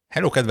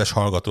Hello, kedves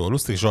hallgató,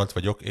 Lusztik Zsolt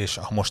vagyok, és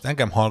ha most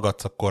engem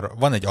hallgatsz, akkor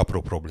van egy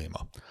apró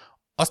probléma.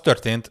 Az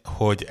történt,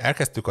 hogy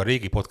elkezdtük a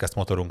régi podcast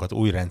motorunkat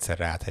új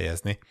rendszerre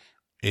áthelyezni,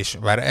 és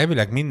bár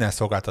elvileg minden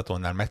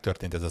szolgáltatónál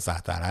megtörtént ez az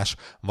átállás,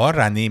 van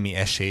rá némi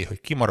esély,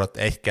 hogy kimaradt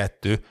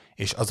egy-kettő,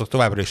 és azok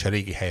továbbra is a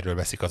régi helyről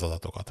veszik az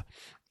adatokat.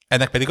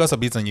 Ennek pedig az a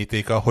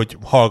bizonyítéka, hogy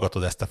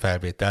hallgatod ezt a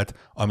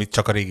felvételt, amit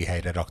csak a régi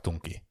helyre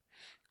raktunk ki.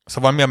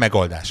 Szóval mi a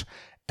megoldás?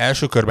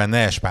 Első körben ne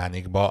esd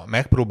pánikba,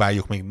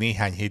 megpróbáljuk még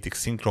néhány hétig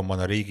szinkronban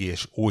a régi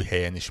és új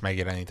helyen is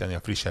megjeleníteni a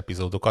friss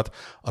epizódokat,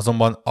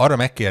 azonban arra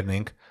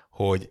megkérnénk,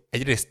 hogy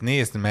egyrészt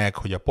nézd meg,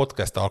 hogy a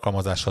podcast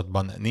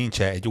alkalmazásodban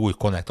nincs-e egy új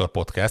Konnektor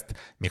podcast,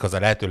 méghozzá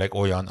lehetőleg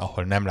olyan,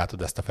 ahol nem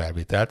látod ezt a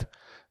felvételt.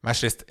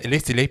 Másrészt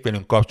légy lépj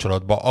velünk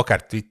kapcsolatba,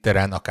 akár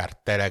Twitteren, akár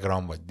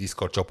Telegram vagy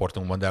Discord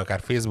csoportunkban, de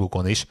akár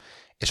Facebookon is,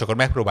 és akkor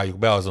megpróbáljuk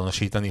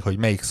beazonosítani, hogy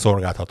melyik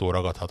szolgáltató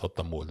ragadhatott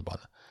a múltban.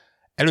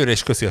 Előre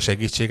is köszi a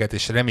segítséget,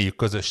 és reméljük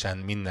közösen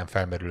minden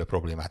felmerülő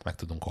problémát meg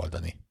tudunk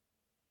oldani.